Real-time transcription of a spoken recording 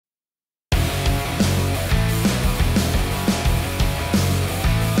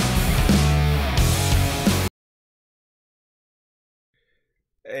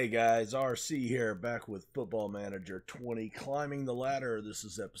Hey guys, RC here, back with Football Manager 20, climbing the ladder. This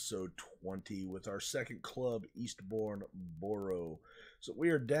is episode 20 with our second club, Eastborne Borough. So we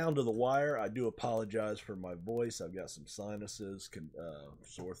are down to the wire. I do apologize for my voice. I've got some sinuses,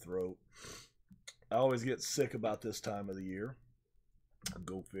 sore throat. I always get sick about this time of the year.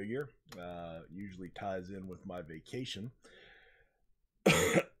 Go figure. Usually ties in with my vacation.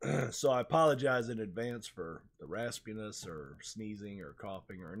 So I apologize in advance for the raspiness or sneezing or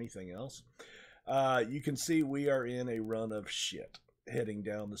coughing or anything else. You can see we are in a run of shit heading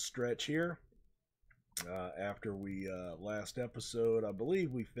down the stretch here. After we last episode, I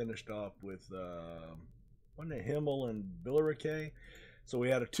believe we finished off with wasn't it Himmel and Billericay? So we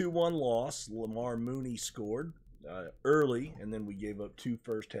had a 2-1 loss. Lamar Mooney scored early, and then we gave up 2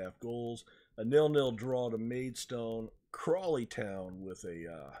 first-half goals. A 0-0 draw to Maidstone. Crawley Town with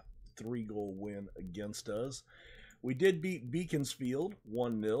a 3-goal win against us. We did beat Beaconsfield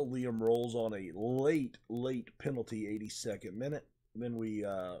 1-0. Liam rolls on a late penalty, 82nd minute. Then we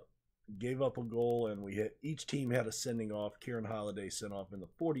gave up a goal, and each team had a sending off. Kieran Holiday sent off in the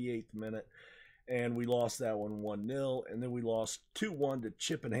 48th minute, and we lost that one 1-0. And then we lost 2-1 to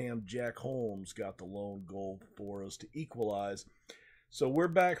Chippenham. Jack Holmes got the lone goal for us to equalize. So we're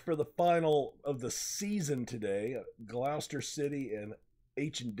back for the final of the season today, Gloucester City and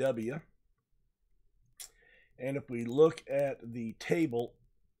H&W. And if we look at the table,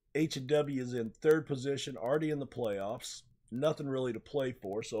 H&W is in 3rd position, already in the playoffs. Nothing really to play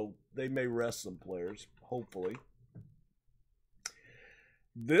for, so they may rest some players, hopefully.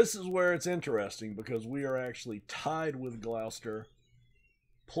 This is where it's interesting because we are actually tied with Gloucester.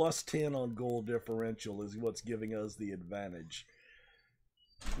 Plus 10 on goal differential is what's giving us the advantage.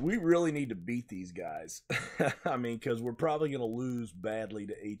 We really need to beat these guys. I mean, because we're probably going to lose badly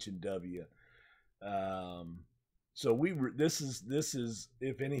to H&W. So this is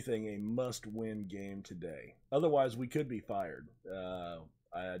if anything a must-win game today. Otherwise, we could be fired.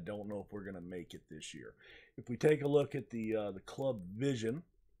 I don't know if we're going to make it this year. If we take a look at the club vision,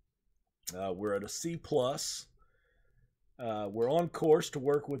 we're at a C+. We're on course to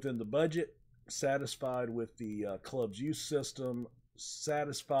work within the budget. Satisfied with the club's youth system.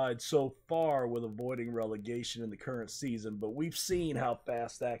 Satisfied so far with avoiding relegation in the current season, but we've seen how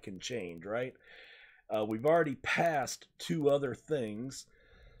fast that can change, right? We've already passed 2 other things.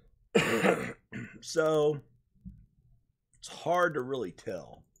 So it's hard to really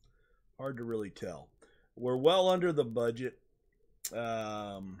tell. We're well under the budget.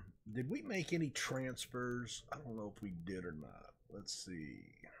 Did we make any transfers? I don't know if we did or not. Let's see.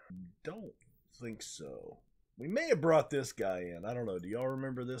 Don't think so. We may have brought this guy in. I don't know. Do y'all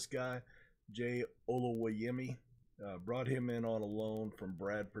remember this guy? Jay Olawayemi. Brought him in on a loan from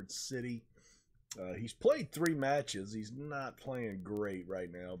Bradford City. He's played 3 matches. He's not playing great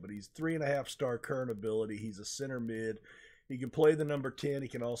right now, but he's 3.5-star current ability. He's a center mid. He can play the number 10. He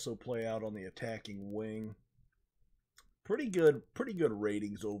can also play out on the attacking wing. Pretty good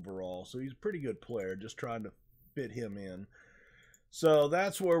ratings overall. So he's a pretty good player. Just trying to fit him in. So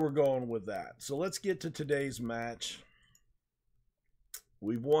that's where we're going with that. So let's get to today's match.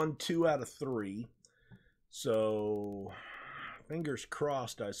 We've won 2 out of 3. So fingers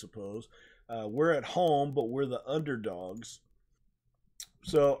crossed, I suppose. We're at home, but we're the underdogs.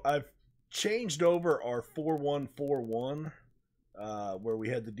 So I've changed over our 4-1-4-1, where we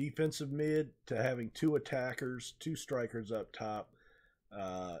had the defensive mid to having 2 attackers, 2 strikers up top.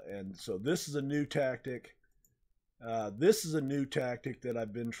 And so this is a new tactic. This is a new tactic that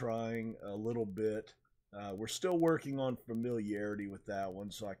I've been trying a little bit. We're still working on familiarity with that one.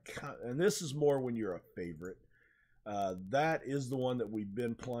 So and this is more when you're a favorite. That is the one that we've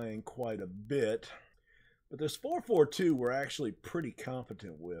been playing quite a bit. But this 4-4-2 we're actually pretty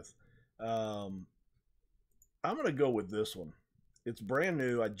confident with. I'm going to go with this one. It's brand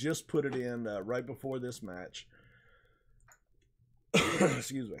new. I just put it in right before this match.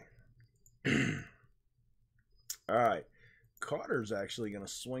 Excuse me. All right, Carter's actually going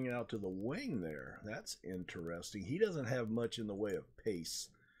to swing out to the wing there. That's interesting. He doesn't have much in the way of pace.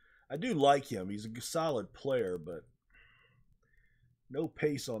 I do like him. He's a solid player, but no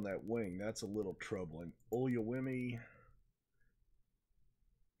pace on that wing. That's a little troubling. Olawayemi,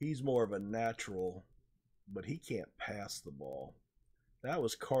 he's more of a natural, but he can't pass the ball. That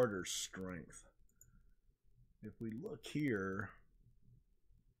was Carter's strength. If we look here,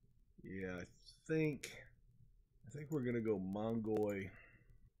 yeah, I think we're going to go Mongoy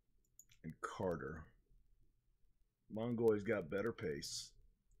and Carter. Mongoy's got better pace.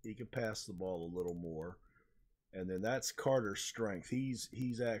 He can pass the ball a little more. And then that's Carter's strength.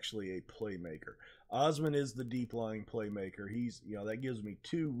 He's actually a playmaker. Osman is the deep lying playmaker. He's, you know, that gives me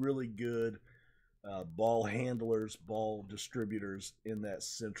two really good ball handlers, ball distributors in that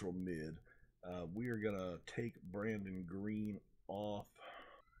central mid. We are gonna take Brandon Green off.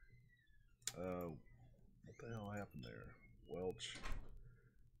 What the hell happened there? Welch.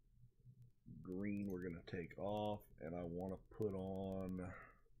 Green we're gonna take off, and I want to put on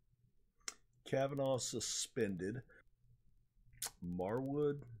Kavanaugh suspended.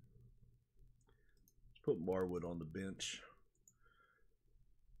 Marwood. Let's put Marwood on the bench.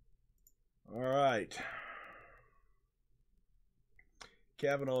 All right.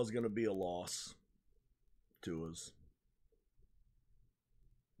 Kavanaugh is going to be a loss to us.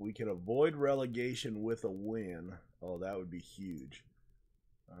 We can avoid relegation with a win. Oh, that would be huge.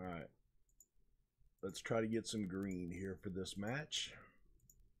 All right. Let's try to get some green here for this match.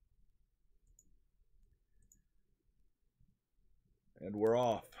 And we're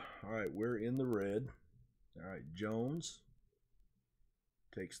off. All right, we're in the red. All right, Jones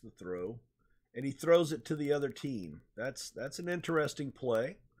takes the throw. And he throws it to the other team. That's an interesting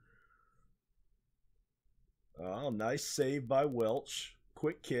play. Oh, nice save by Welch.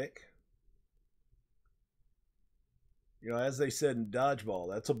 Quick kick. You know, as they said in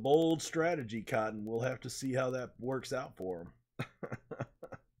dodgeball, that's a bold strategy, Cotton. We'll have to see how that works out for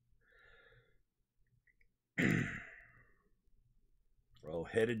him. Oh,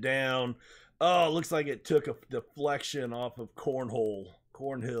 headed down. Oh, looks like it took a deflection off of Cornhill.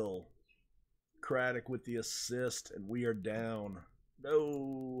 Craddock with the assist, and we are down.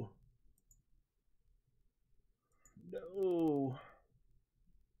 No.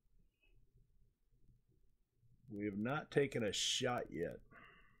 We have not taken a shot yet.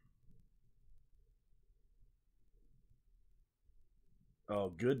 Oh,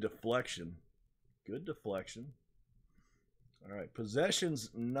 good deflection. Good deflection. All right,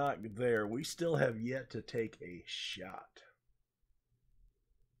 possession's not there. We still have yet to take a shot.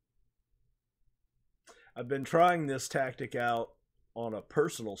 I've been trying this tactic out on a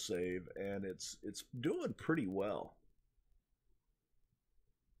personal save, and it's doing pretty well.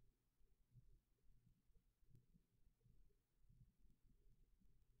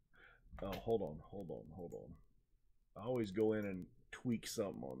 Oh, hold on. I always go in and tweak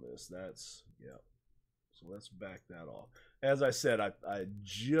something on this. That's, yeah. So let's back that off. As I said, I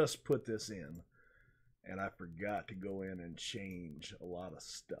just put this in, and I forgot to go in and change a lot of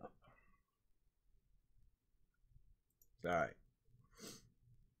stuff. All right.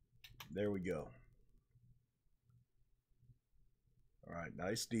 There we go. All right,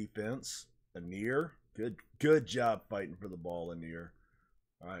 nice defense. Anir, good job fighting for the ball, Anir.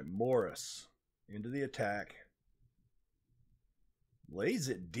 All right, Morris into the attack. Lays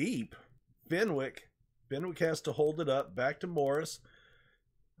it deep. Fenwick has to hold it up. Back to Morris.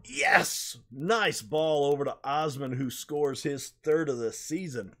 Yes! Nice ball over to Osman, who scores his third of the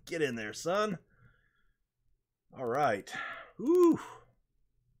season. Get in there, son. All right. Woo.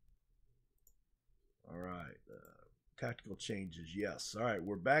 All right. Tactical changes, yes. All right,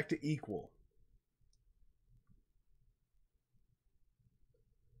 we're back to equal.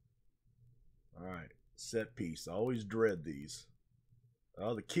 All right, set piece. I always dread these.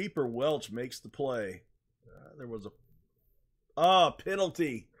 Oh, the keeper, Welch, makes the play. There was a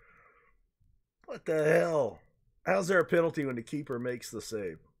penalty. What the hell? How's there a penalty when the keeper makes the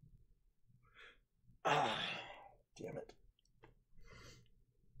save? Ah, damn it.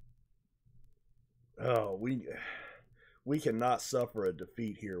 Oh, we cannot suffer a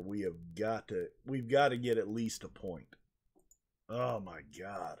defeat here. We've got to get at least a point. Oh my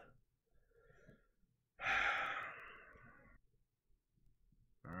God.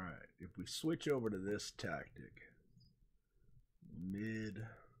 All right, if we switch over to this tactic, mid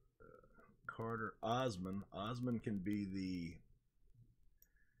Carter, Osman can be the,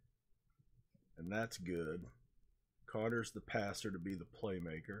 and that's good. Carter's the passer to be the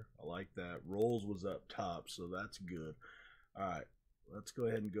playmaker. I like that. Rolls was up top, so that's good. All right, let's go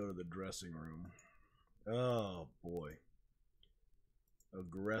ahead and go to the dressing room. Oh boy,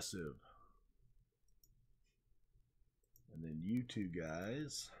 aggressive. And then you two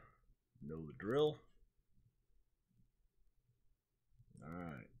guys know the drill. All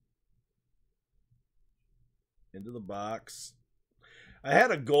right. Into the box. I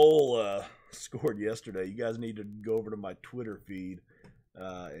had a goal scored yesterday. You guys need to go over to my Twitter feed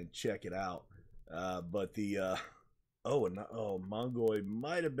and check it out. But the Mongoy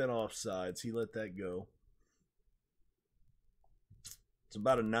might have been offsides. He let that go. It's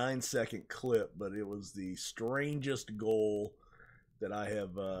about a 9-second clip, but it was the strangest goal that I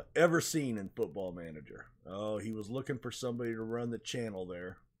have ever seen in Football Manager. Oh, he was looking for somebody to run the channel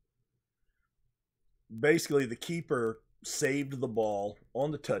there. Basically, the keeper saved the ball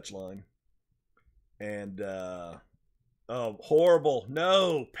on the touchline. And, oh, horrible.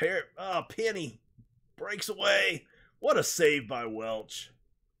 No, Penny breaks away. What a save by Welch.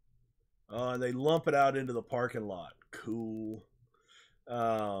 And they lump it out into the parking lot. Cool.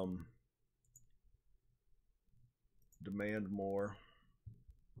 Demand more.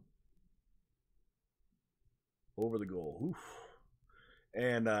 Over the goal. Oof.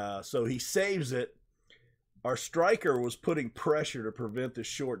 And so he saves it. Our striker was putting pressure to prevent the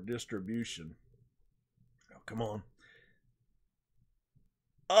short distribution. Oh, come on.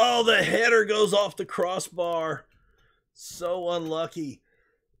 Oh, the header goes off the crossbar. So unlucky.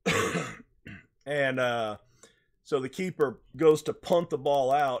 And so the keeper goes to punt the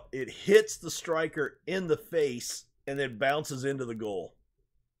ball out. It hits the striker in the face and then bounces into the goal.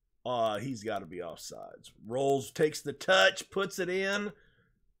 He's got to be offsides. Rolls, takes the touch, puts it in.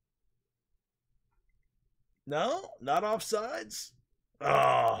 No, not offsides.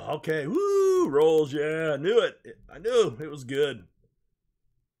 Oh, okay. Woo, Rolls, yeah, I knew it. I knew it was good.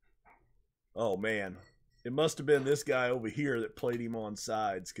 Oh, man. It must have been this guy over here that played him on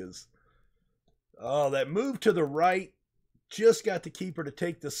sides because, oh, that move to the right just got the keeper to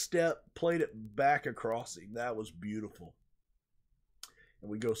take the step, played it back across him. That was beautiful. And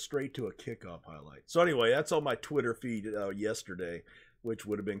we go straight to a kickoff highlight. So anyway, that's on my Twitter feed yesterday, which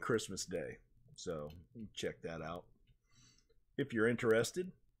would have been Christmas Day. So check that out if you're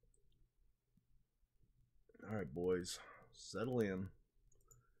interested. All right, boys, settle in.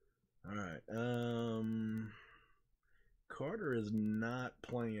 All right. Carter is not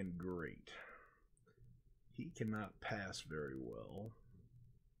playing great. He cannot pass very well,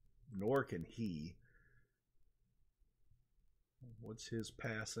 nor can he. What's his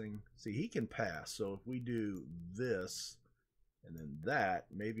passing? See, he can pass. So if we do this and then that,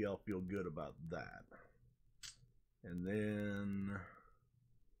 maybe I'll feel good about that. And then,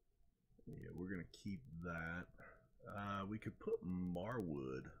 yeah, we're going to keep that. We could put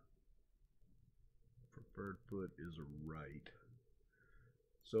Marwood. Preferred foot is a right.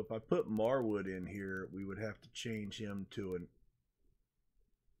 So if I put Marwood in here, we would have to change him to an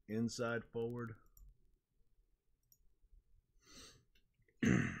inside forward.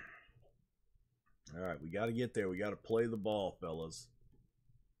 All right, we got to get there. We got to play the ball, fellas.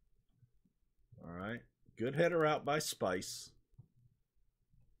 All right. Good header out by Spice.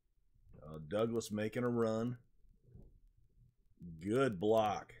 Douglas making a run. Good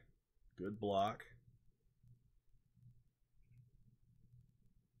block. Good block.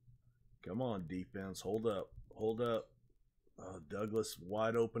 Come on, defense. Hold up. Hold up. Douglas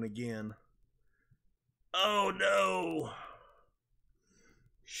wide open again. Oh, no.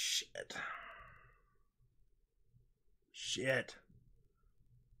 Shit. Shit.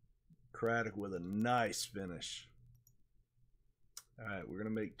 Craddock with a nice finish. All right, we're going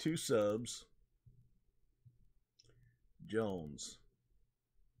to make 2 subs. Jones.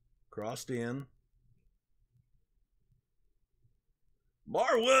 Crossed in.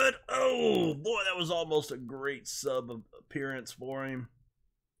 Marwood. Oh, boy, that was almost a great sub appearance for him.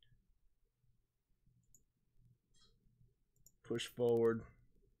 Push forward.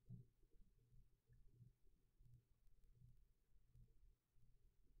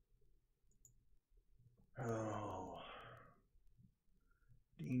 Oh.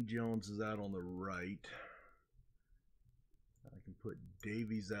 Dean Jones is out on the right. I can put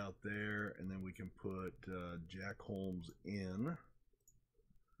Davies out there, and then we can put Jack Holmes in.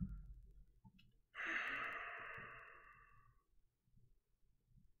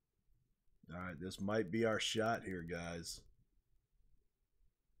 All right, this might be our shot here, guys.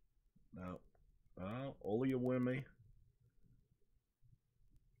 No. Oh, Oliawemi.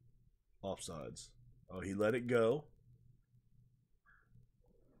 Offsides. Oh, he let it go.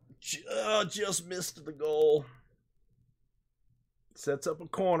 Just missed the goal. Sets up a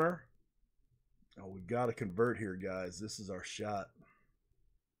corner. Oh, we've got to convert here, guys. This is our shot.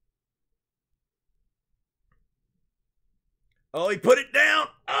 Oh, he put it down.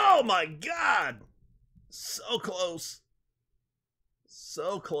 Oh, my God. So close.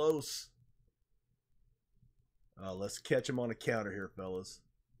 So close. Let's catch him on a counter here, fellas.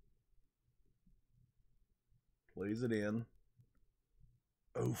 Plays it in.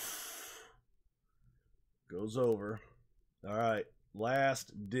 Oof. Goes over. All right.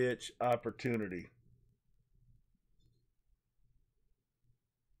 Last ditch opportunity.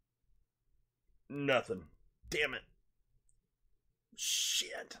 Nothing. Damn it.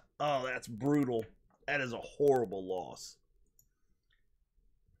 Shit. Oh, that's brutal. That is a horrible loss.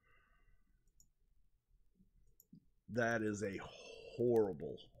 That is a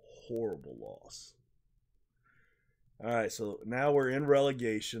horrible, horrible loss. All right, so now we're in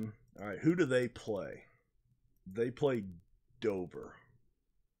relegation. All right, who do they play? They play Dover.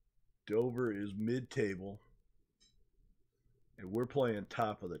 Dover is mid-table, and we're playing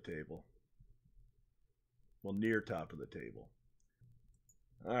top of the table. Well, near top of the table.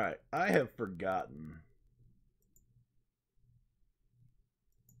 All right, I have forgotten.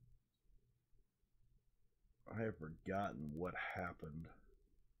 I have forgotten what happened.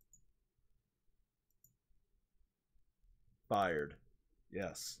 Fired.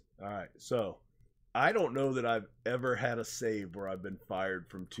 Yes. All right. So I don't know that I've ever had a save where I've been fired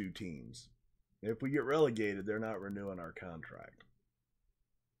from two teams. If we get relegated, they're not renewing our contract.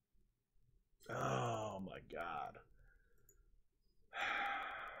 Oh my God.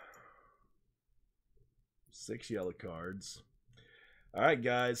 6 yellow cards. All right,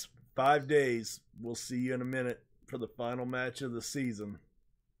 guys. 5 days. We'll see you in a minute for the final match of the season.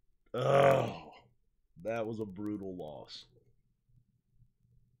 Oh, that was a brutal loss.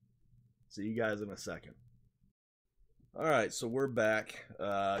 See you guys in a second. All right, so we're back.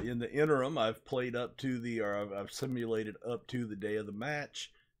 In the interim, I've played up to the, or I've simulated up to the day of the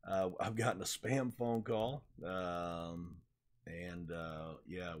match. I've gotten a spam phone call. Yeah,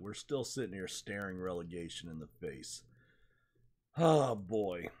 we're still sitting here staring relegation in the face. Oh,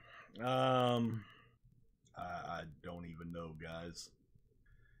 boy. I don't even know, guys.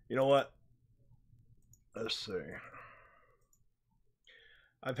 You know what? Let's see.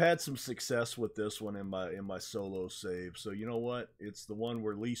 I've had some success with this one in my solo save. So you know what? It's the one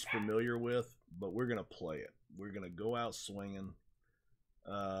we're least familiar with, but we're gonna play it. We're gonna go out swinging.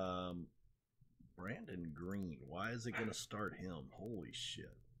 Brandon Green. Why is it gonna start him? Holy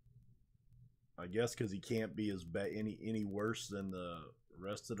shit! I guess because he can't be as any worse than the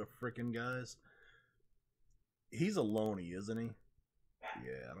rest of the frickin' guys. He's a loney, isn't he?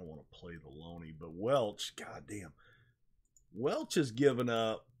 Yeah, I don't want to play the loney, but Welch, goddamn. Welch has given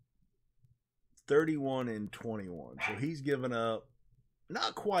up 31 and 21. So he's given up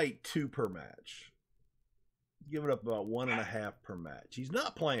not quite 2 per match. He's given up about 1.5 per match. He's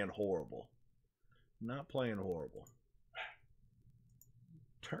not playing horrible. Not playing horrible.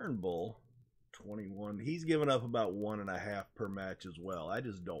 Turnbull, 21. He's given up about 1.5 per match as well. I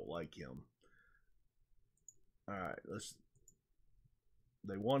just don't like him. All right,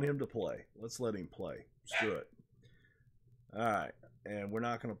 they want him to play. Let's let him play. Screw it. All right, and we're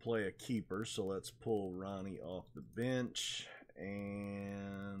not going to play a keeper, so let's pull Ronnie off the bench.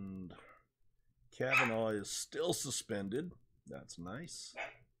 And Kavanaugh is still suspended. That's nice.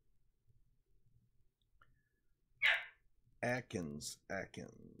 Atkins.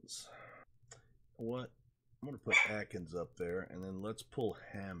 What? I'm going to put Atkins up there, and then let's pull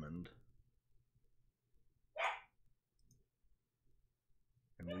Hammond.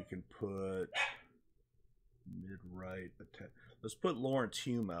 And we can put mid-right attack. Let's put Lawrence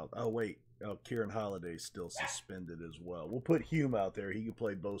Hume out. Oh, wait. Oh, Kieran Holiday's still suspended as well. We'll put Hume out there. He can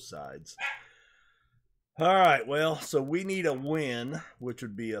play both sides. All right, well, so we need a win, which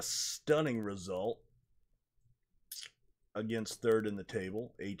would be a stunning result against third in the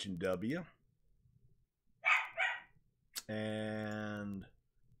table, H&W. And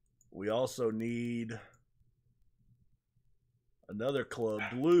we also need another club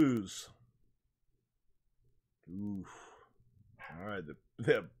to lose. Oof. All right,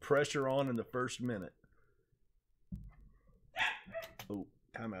 the pressure on in the first minute. Oh,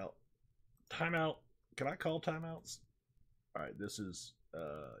 timeout. Timeout. Can I call timeouts? All right, this is, I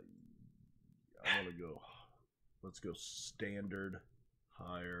want to go, let's go standard,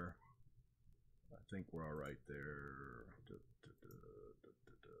 higher. I think we're all right there.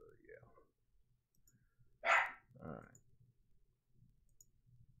 Yeah. All right.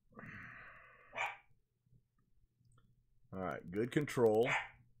 All right, good control. A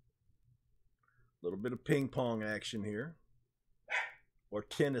little bit of ping pong action here. Or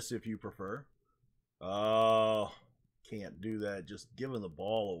tennis if you prefer. Oh, can't do that. Just giving the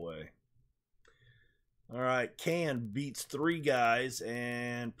ball away. All right, Can beats 3 guys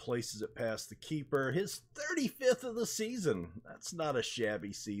and places it past the keeper. His 35th of the season. That's not a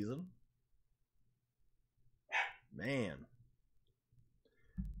shabby season. Man.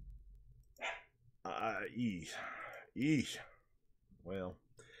 Eesh. Well,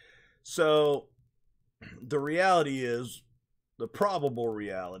 so the reality is, the probable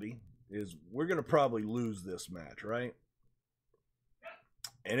reality is we're going to probably lose this match, right?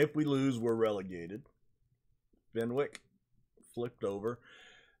 And if we lose, we're relegated. Fenwick flipped over.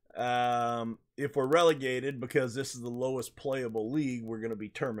 if we're relegated, because this is the lowest playable league, we're going to be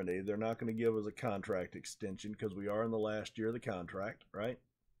terminated. They're not going to give us a contract extension because we are in the last year of the contract, right?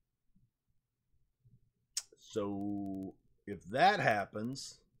 So if that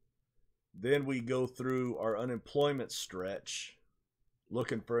happens, then we go through our unemployment stretch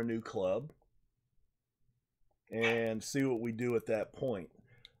looking for a new club and see what we do at that point.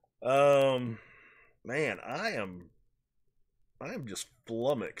 Man, I am just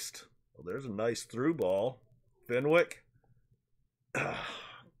flummoxed. Well, there's a nice through ball. Fenwick.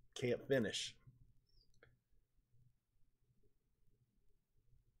 Can't finish.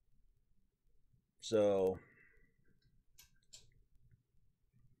 So,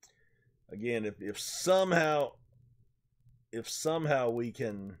 again, if somehow we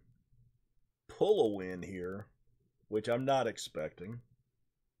can pull a win here, which I'm not expecting,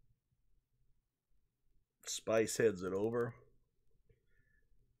 Spice heads it over.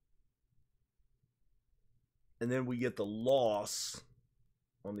 And then we get the loss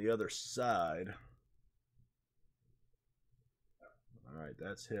on the other side. All right,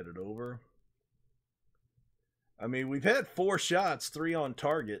 that's headed over. I mean, we've had 4 shots, 3 on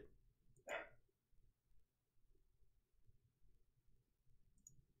target.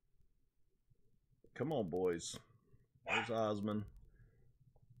 Come on, boys. There's Osman.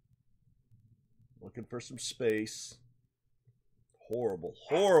 Looking for some space. Horrible,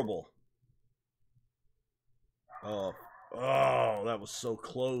 horrible. Oh, that was so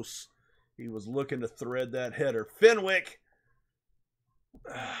close. He was looking to thread that header. Fenwick.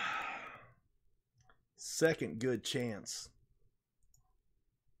 Second good chance.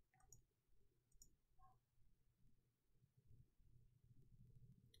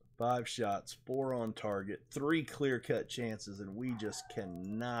 Five shots, 4 on target, 3 clear-cut chances, and we just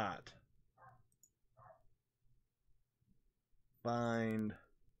cannot find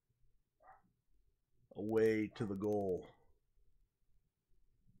a way to the goal.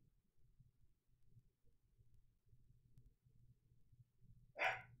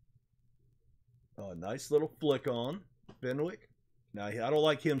 Oh, nice little flick on Fenwick. Now, I don't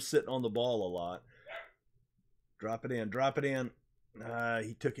like him sitting on the ball a lot. Drop it in, drop it in.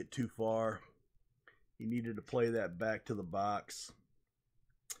 He took it too far. He needed to play that back to the box.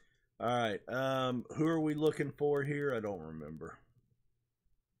 All right, who are we looking for here? I don't remember.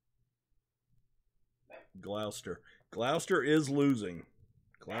 Gloucester. Gloucester is losing.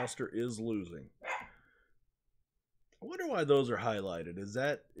 Gloucester is losing. I wonder why those are highlighted. Is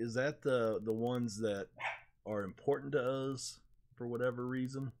that the ones that are important to us for whatever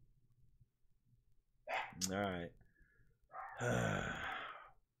reason? All right.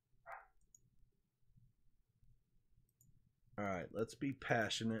 All right, let's be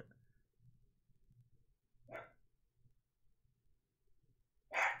passionate.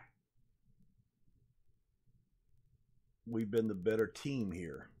 We've been the better team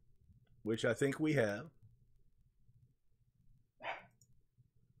here, which I think we have.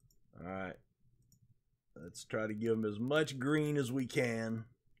 All right. Let's try to give them as much green as we can.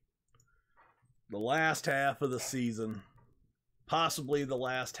 The last half of the season. Possibly the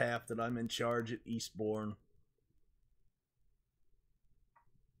last half that I'm in charge at Eastborne.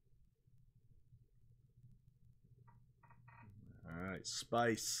 All right,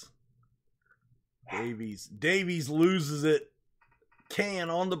 Spice. Davies loses it. Can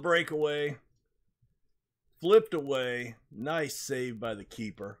on the breakaway. Flipped away. Nice save by the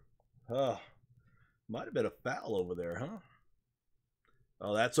keeper. Might have been a foul over there, huh?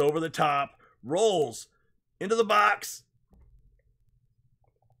 Oh, that's over the top. Rolls into the box.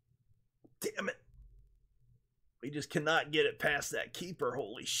 Damn it. We just cannot get it past that keeper.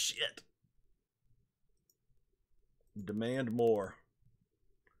 Holy shit. Demand more.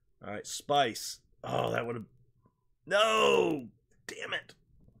 All right, Spice. Oh, that would have... No! Damn it.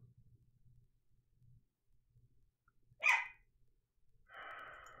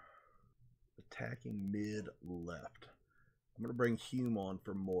 Attacking mid left. I'm going to bring Hume on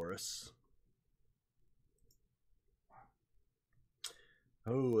for Morris.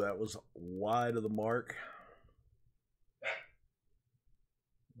 Oh, that was wide of the mark.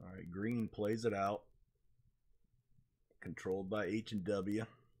 All right, Green plays it out. Controlled by H&W.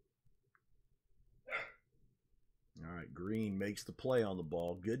 All right, Green makes the play on the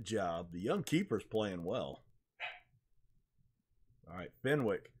ball. Good job. The young keeper's playing well. All right,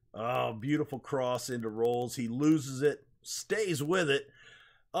 Fenwick. Oh, beautiful cross into Rolls. He loses it. Stays with it.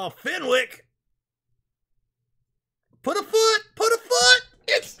 Oh, Fenwick. Put a foot. Put a foot.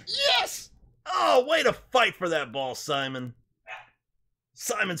 It's yes. Oh, way to fight for that ball, Simon.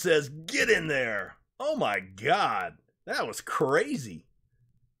 Simon says, get in there. Oh, my God. That was crazy.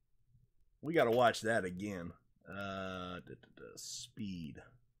 We got to watch that again. Speed.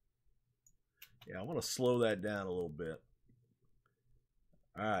 Yeah, I want to slow that down a little bit.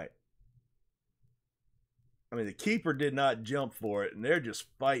 All right. I mean, the keeper did not jump for it, and they're just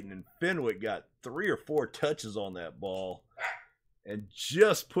fighting. And Fenwick got 3 or 4 touches on that ball and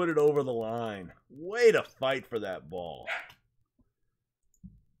just put it over the line. Way to fight for that ball.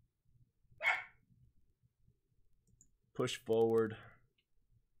 Push forward.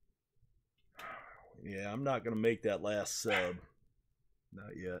 Yeah, I'm not going to make that last sub.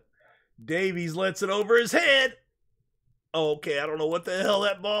 Not yet. Davies lets it over his head. Okay, I don't know what the hell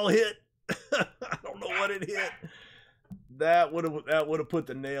that ball hit. I don't know what it hit. That would have put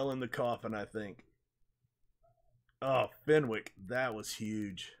the nail in the coffin, I think. Oh, Fenwick, that was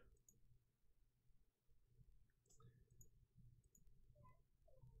huge.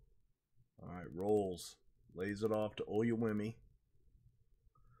 All right, rolls. Lays it off to Oyewumi.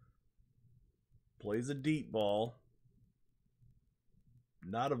 Plays a deep ball.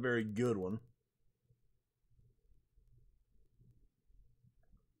 Not a very good one.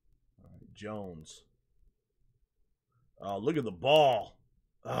 All right, Jones. Oh, look at the ball.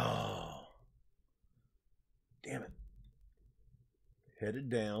 Oh. Damn it. Headed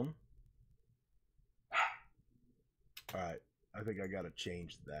down. All right. I think I got to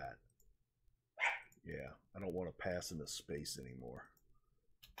change that. Yeah. I don't want to pass into space anymore.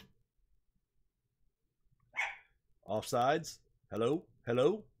 Offsides. Hello?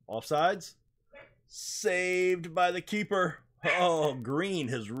 Hello? Offsides. Saved by the keeper. Oh, Green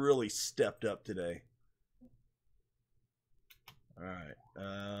has really stepped up today. All right.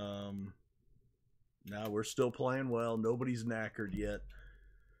 Now we're still playing well. Nobody's knackered yet.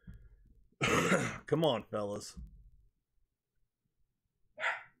 Come on, fellas.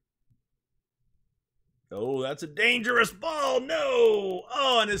 Oh, that's a dangerous ball. No.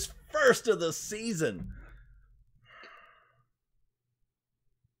 Oh, and his first of the season.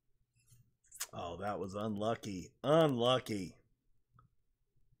 Oh, that was unlucky. Unlucky.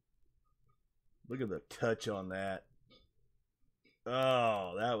 Look at the touch on that.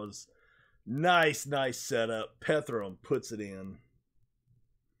 Oh, that was nice setup. Petheram puts it in.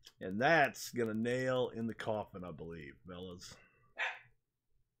 And that's going to nail in the coffin, I believe, fellas.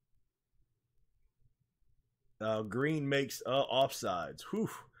 Green makes offsides. Whew.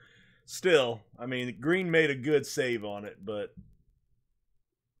 Still, I mean, Green made a good save on it, but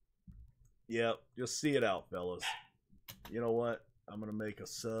yep, just see it out, fellas. You know what? I'm going to make a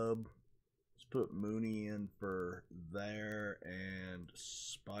sub. Let's put Mooney in for there and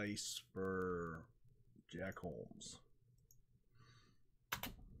Spice for Jack Holmes.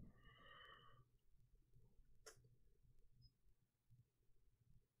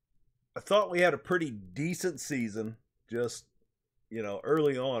 I thought we had a pretty decent season. Just, you know,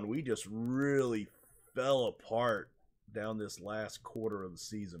 early on, we just really fell apart down this last quarter of the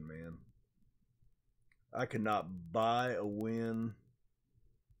season, man. I could not buy a win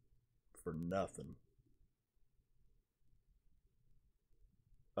for nothing.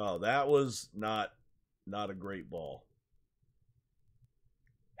 Oh, that was not a great ball.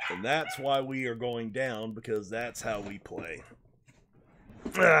 And that's why we are going down, because that's how we play.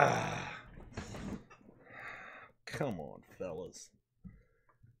 Ah. Come on, fellas.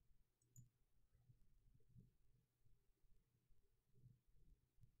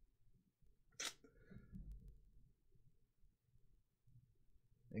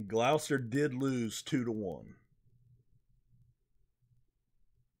 And Gloucester did lose 2-1.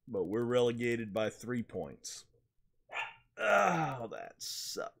 But we're relegated by 3 points. Oh, that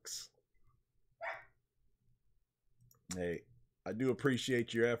sucks. Hey, I do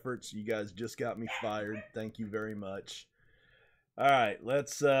appreciate your efforts. You guys just got me fired. Thank you very much. All right,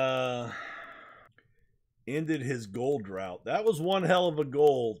 let's ended his goal drought. That was one hell of a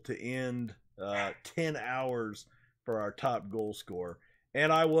goal to end 10 hours for our top goal scorer.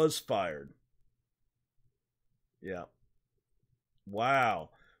 And I was fired. Yeah. Wow.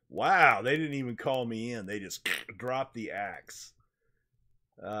 Wow, they didn't even call me in. They just dropped the axe.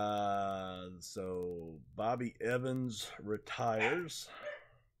 So Bobby Evans retires.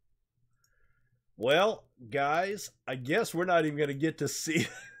 Well, guys, I guess we're not even going to get to see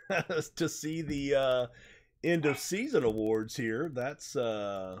the end of season awards here. That's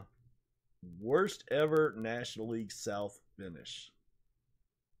worst ever National League South finish.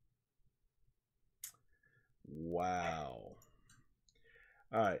 Wow.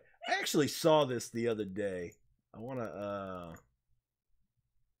 All right. I actually saw this the other day. I want to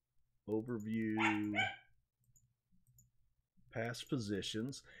overview past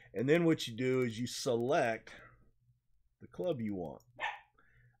positions. And then what you do is you select the club you want.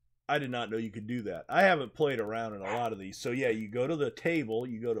 I did not know you could do that. I haven't played around in a lot of these. So yeah, you go to the table,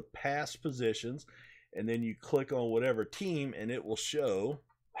 you go to past positions, and then you click on whatever team, and it will show.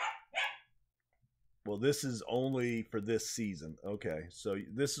 Well, this is only for this season. Okay, so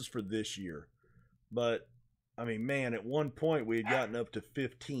this is for this year. But, I mean, man, at one point we had gotten up to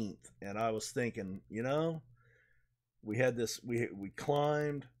 15th, and I was thinking, you know, we had this, we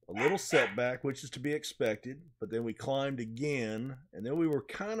climbed a little setback, which is to be expected, but then we climbed again, and then we were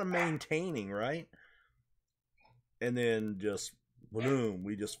kind of maintaining, right? And then just, boom,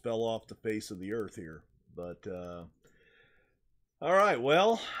 we just fell off the face of the earth here. But, all right,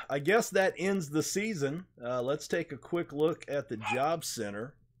 well, I guess that ends the season. Let's take a quick look at the Job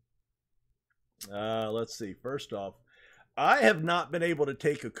Center. Let's see. First off, I have not been able to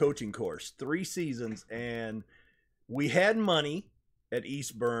take a coaching course. 3 seasons, and we had money at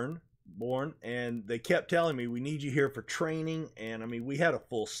Eastborne, and they kept telling me, we need you here for training. And, I mean, we had a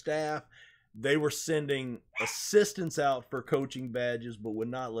full staff. They were sending assistants out for coaching badges, but would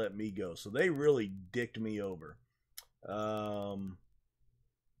not let me go. So they really dicked me over.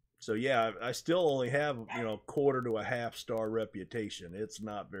 So yeah, I still only have, you know, 1/4 to a 1/2 star reputation. It's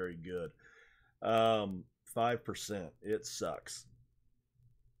not very good. 5%. It sucks.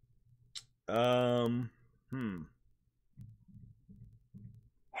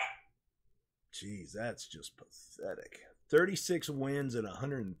 Geez, that's just pathetic. 36 wins in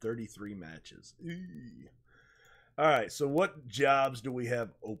 133 matches. Eee. All right, so what jobs do we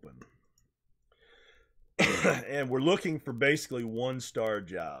have open? And we're looking for basically 1-star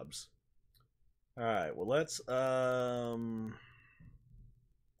jobs. All right, well, let's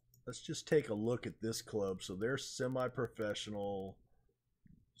just take a look at this club. So they're semi-professional.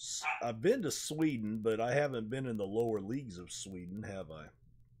 I've been to Sweden, but I haven't been in the lower leagues of Sweden, have I?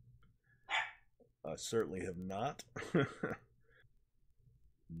 I certainly have not.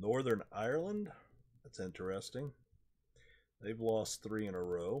 Northern Ireland? That's interesting. They've lost 3 in a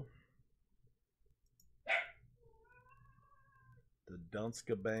row. The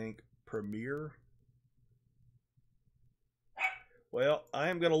Danske Bank Premier. Well, I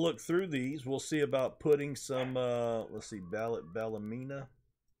am going to look through these. We'll see about putting some, let's see, Ballymena.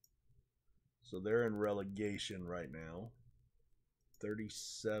 So they're in relegation right now.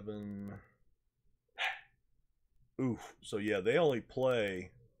 37. Oof. So yeah, they only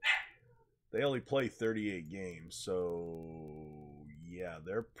play 38 games. So yeah,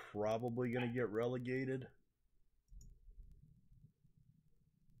 they're probably going to get relegated.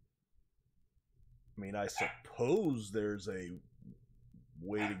 I mean, I suppose there's a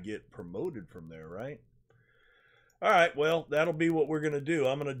way to get promoted from there, right? All right, well, that'll be what we're going to do.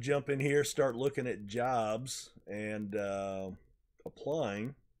 I'm going to jump in here, start looking at jobs and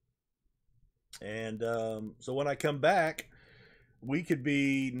applying. And so when I come back, we could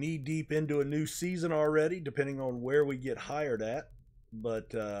be knee-deep into a new season already, depending on where we get hired at.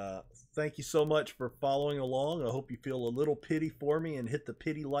 But thank you so much for following along. I hope you feel a little pity for me and hit the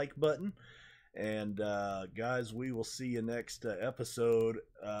pity like button. And guys, we will see you next episode,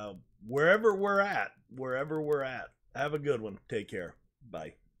 wherever we're at. Have a good one. Take care.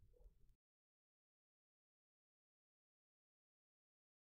 Bye.